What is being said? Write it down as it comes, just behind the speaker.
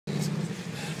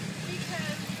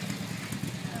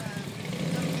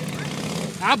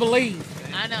I believe.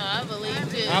 I know, I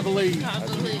believe too. I believe. I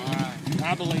believe. All right.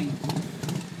 I believe.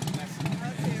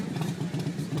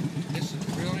 This is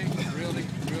really, really,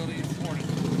 really important.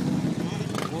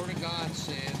 The Word of God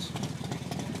says,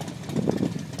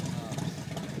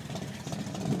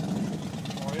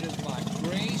 for it is by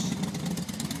grace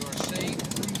you are saved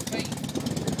through faith.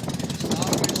 It's not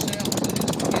of yourselves, it is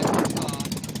the gift of God,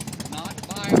 not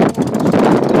by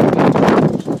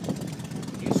works.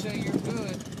 When you say you're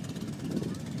good,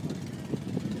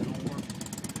 it don't work.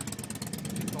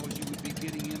 Because you would be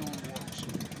getting in on works.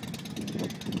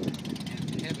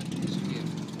 And heaven is a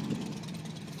gift.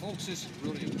 Folks, this is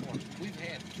really important. We've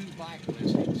had 2 bike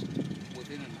listings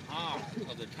within an hour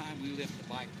of the time we left the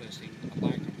bike listing. A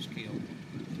biker was killed.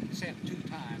 It's happened 2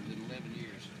 times in 11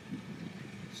 years.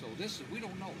 So this is, we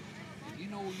don't know. And you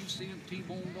know, you see them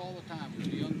T-boned all the time.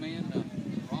 There's a young man,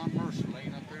 Ron Mercer,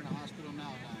 laying up there in the hospital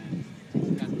now dying.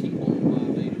 He got T-boned by a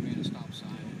lady ran a stop sign,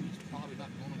 and he's probably not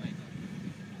going to make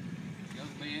it.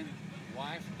 Young man,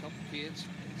 wife, a couple kids.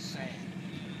 It's sad.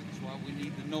 That's why we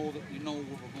need to know that we know where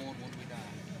we're going when we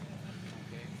die.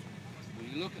 Okay? When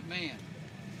you look at man,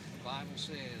 the Bible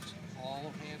says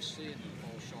all have sinned and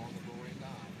fall short of the glory of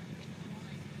God.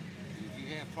 And if you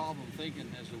have a problem thinking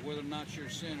as to whether or not you're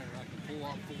a sinner, I can pull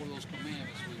out 4 of those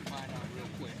commandments we can find out real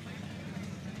quick.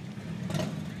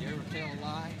 You ever tell a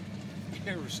lie? You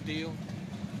ever steal?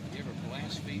 You ever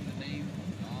blaspheme the name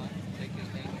of God? Take his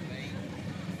name in vain?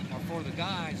 Now for the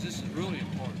guys, this is really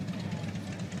important.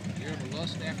 You ever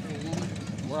lust after a woman?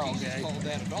 We're all Jesus gay. called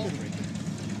that adultery.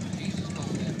 Jesus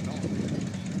called that adultery.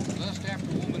 Lust after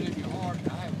a woman in your heart,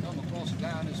 and I haven't come across a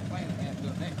guy on this planet that has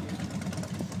done that yet.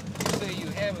 You say you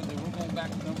haven't, then we're going back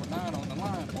to number 9 on the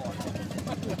line part.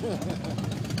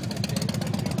 Okay.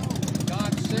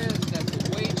 God says that the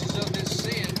wages of this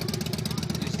sin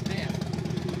is death,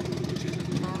 which is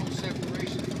eternal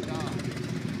separation from God.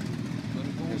 But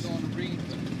it goes on to read,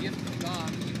 but the gift of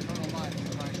God is eternal life in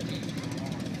Christ Jesus our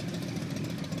Lord.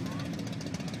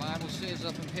 The Bible says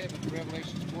up in heaven,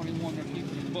 Revelation 21, they're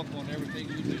keeping a book on everything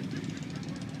we do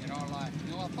in our life.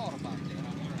 You know, I thought about that. I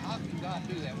wonder, how can God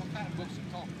do that? What kind of books are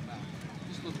talking about?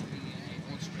 Just look at DNA,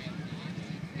 one strand of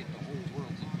DNA, get the whole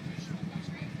world's information on one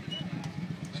strand of DNA.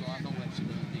 So I know that's a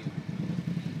good deal.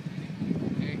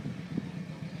 Okay?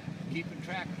 Keeping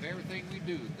track of everything we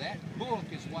do. That book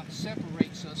is what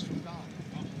separates us from God.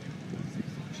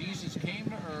 Jesus came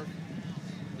to earth,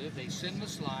 lived a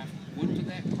sinless life, went to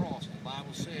that cross. The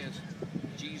Bible says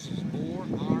Jesus bore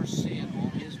our sin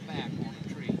on his back on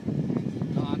a tree.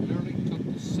 God literally took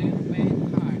the sin of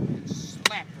mankind and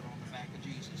slapped it on the back of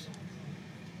Jesus.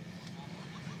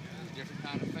 There's a different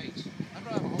kind of face. I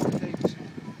drive a Harley Davidson.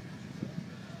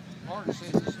 Harley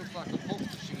says this looks like a poke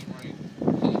machine where you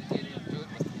can't get into it,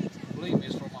 but believe me,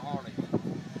 it's from a Harley.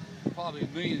 Probably a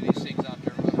million of these things out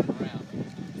there running around.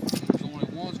 There's only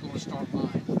one's going to start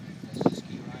mine. That's this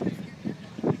key right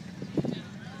here.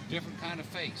 Different kind of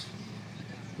face.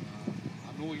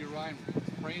 I know you're riding,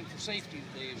 praying for safety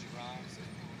today as you ride.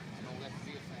 I know that can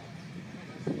be a fact.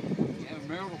 You have a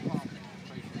marital problem,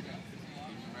 pray for God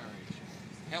in your marriage.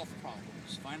 Health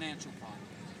problems, financial problems.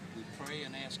 We pray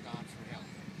and ask God for help.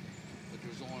 But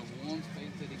there's only one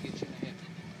thing that'll get you to heaven.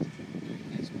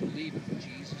 That's believing that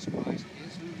Jesus Christ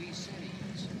is who he said he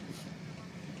is.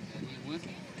 And he went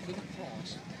to the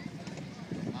cross,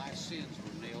 and my sins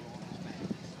were nailed on his back.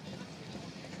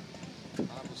 The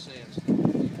Bible says, if you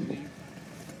believe,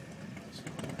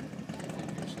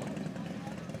 believe yourself.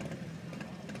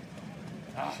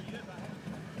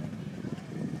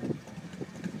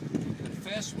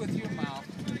 Confess with your mouth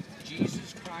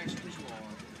Jesus Christ is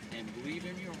Lord, and believe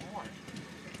in your heart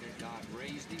that God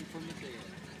raised him from the dead,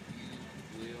 you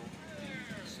will be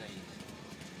saved.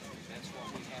 That's what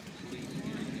we have to believe in.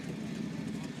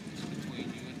 It's between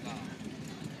you and God.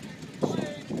 So,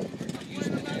 I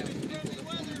used to have people that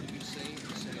wanted to be saved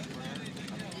to say a prayer. I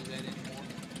don't do that anymore.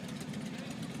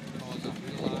 Because I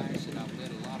realized that I've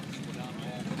led a lot of people down the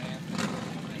wrong path.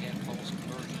 They had false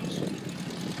conversions.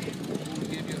 And I'm going to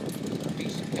give you a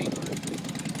piece of paper.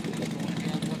 It's going to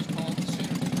have what's called the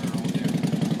sinner's prayer on there.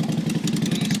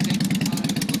 Please take the time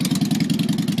to look at it.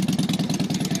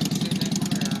 If you haven't said that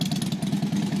prayer,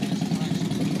 ask Christ to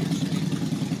be your Savior.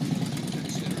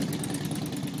 Consider it.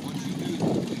 Once you do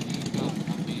that, you need God,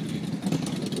 not me and you.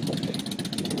 Okay?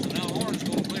 So now Lauren's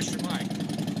going to bless your mic.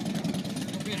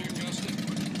 Come in here, Justin.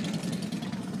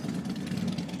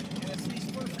 Yes, these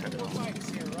first 4 mics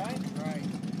here, right? Right.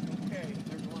 Okay,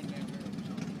 there's one down there.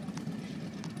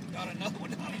 Got another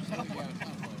one down there.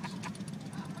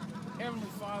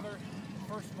 Heavenly Father,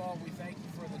 first of all, we thank you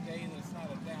for the day that it's not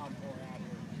a downpour out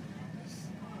here. It's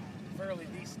fairly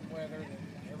decent weather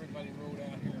that everybody everybody rode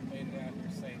out here and made it out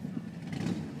here safe.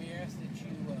 We ask that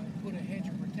you put a hedge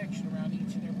of protection around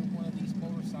each and every one of these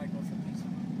motorcycles that these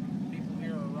people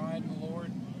here are riding,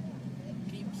 Lord.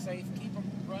 Keep them safe, keep them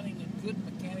running in good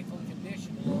mechanical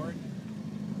condition, Lord.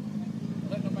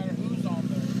 Let no matter who's on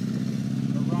there,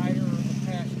 the rider or the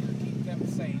passenger, keep them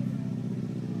safe.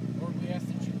 Lord, we ask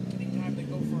that you, anytime they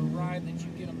go for a ride, that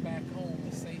you get them back home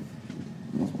as safe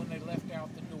as when they left out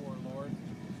the door, Lord.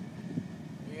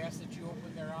 We ask that you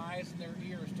open their eyes and their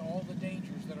ears to all the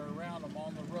dangers that are around them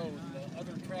on the road and the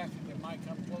other traffic that might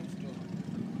come close to them.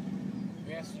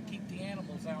 We ask you to keep the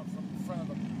animals out from in front of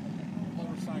the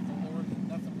motorcycle, Lord,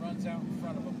 that nothing runs out in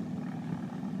front of them.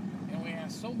 And we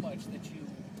ask so much that you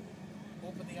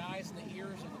open the eyes and the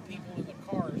ears of the people in the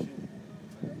cars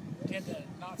who tend to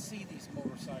not see these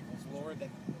motorcycles, Lord, that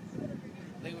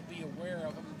they would be aware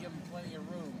of them and give them plenty of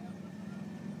room.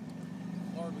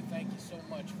 Lord, we thank you so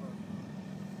much for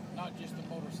not just the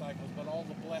motorcycles, but all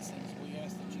the blessings. We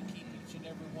ask that you keep each and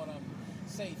every one of them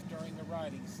safe during the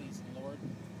riding season, Lord.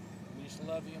 We just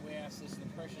love you, and we ask this in the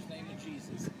precious name of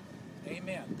Jesus.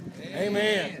 Amen.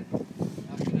 Amen.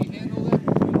 Now, can you handle that?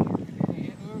 Can you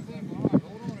handle everything? All right,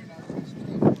 hold on here now. Let's do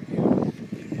it for you.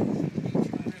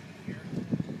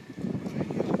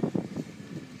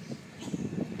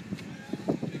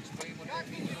 Explain what that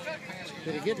means.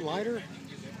 Did it get lighter?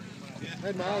 I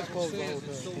had my eyes closed the whole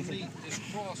It's so time. neat. This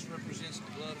cross represents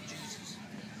the blood of Jesus.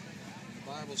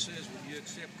 The Bible says when you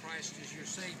accept Christ as your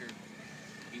Savior,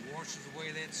 He washes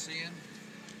away that sin,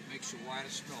 makes you white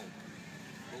as snow.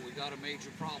 But we got a major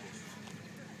problem.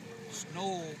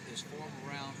 Snow is formed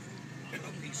around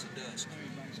a piece of dust.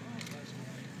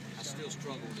 I still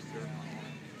struggle with dirt in my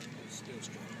heart. Still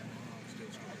struggle.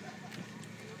 Still struggle.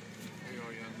 There you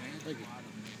are, young man. Thank you.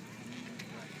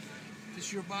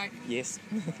 This your bike? Yes.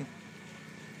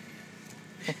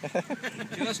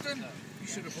 Justin, you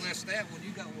should have blessed that when you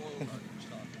got one of those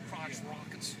Crocs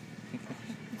rockets.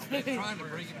 I've been trying to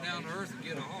bring him down to earth and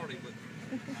get a Harley, but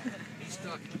he's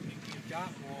stuck. You've got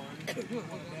one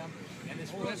of them, and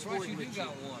it's Oh, that's right, you do got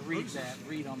one.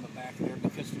 read on the back there,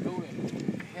 because to go to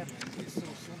heaven is so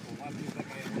simple. Why do you think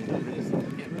I have to do this?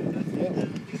 Get rid of that.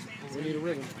 Yep. We need a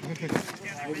ribbon. We'll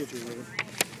get you a ribbon.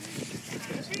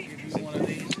 Give you one of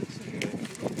these.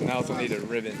 And I also need a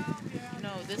ribbon. No,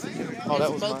 this is Oh,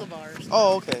 that it's was both mine. of ours.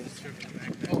 Oh, okay.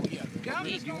 Oh yeah. Do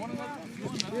you want another? You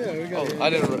want another? Yeah, we got Oh, it. I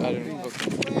didn't book it.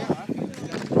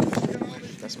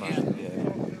 That's mine. Yeah.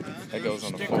 That goes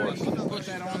on the Sticker, floor. you can put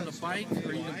that on the bike,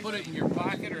 or you can put it in your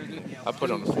pocket, or I put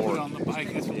it on the put floor. it on the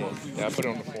bike. That's what most people Yeah, I put it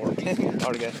on the floor.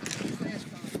 Already got it.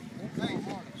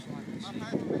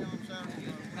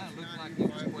 Kind of looked like he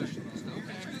was questioning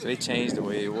stuff. So they changed the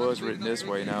way it was written this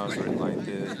way. Now it's written like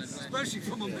this. Especially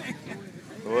from a man.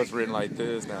 It was written like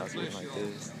this. Now it's written like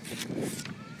this.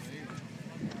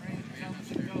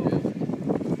 comes and goes.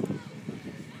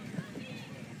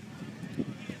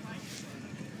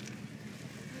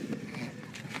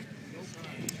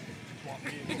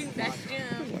 That's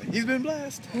Jim. He's been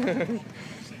blessed.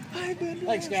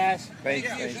 Thanks, guys. Thanks.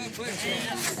 God bless you.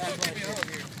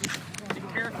 Be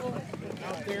careful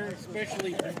out there,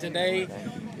 especially today.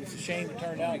 It's a shame it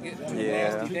turned out. It's a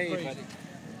Yeah. nasty day, but you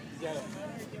gotta.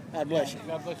 God bless you.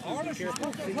 God bless you. Be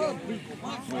careful. See young people.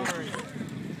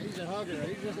 He's a hugger.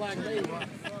 He's just like me.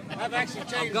 I've actually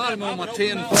changed. I've got him on my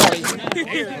 1040.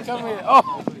 Here, come here.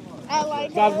 Oh, I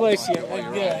like God bless you.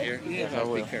 Well, good. Yes, Yeah. I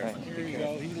will. Here you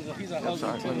go. He's a I'm hugger.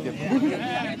 sorry. Let me get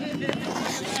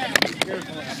Be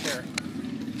careful out there.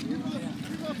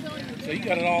 So you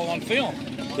got it all on film.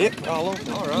 Yep, all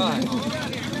over. All right.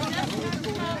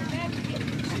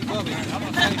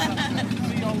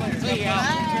 See y'all later. See ya.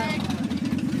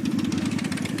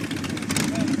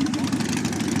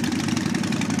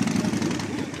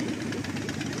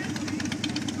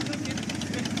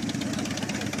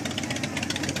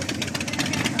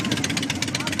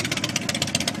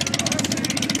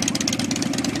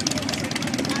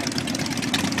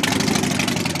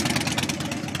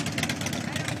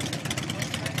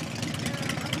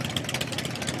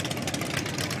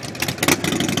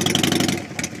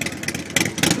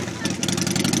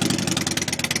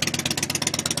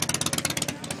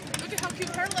 Look at how cute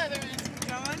her leather is,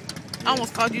 John. I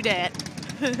almost called you Dad.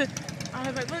 I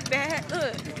was like, look, Dad,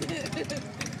 look.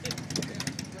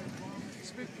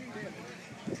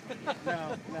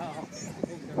 No.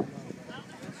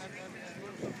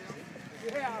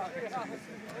 Yeah.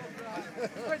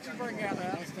 What'd you bring out?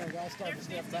 I'll start to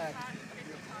step back.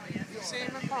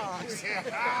 Santa Claus. So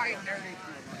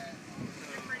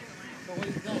what do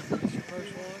you think? Is this your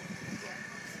first one?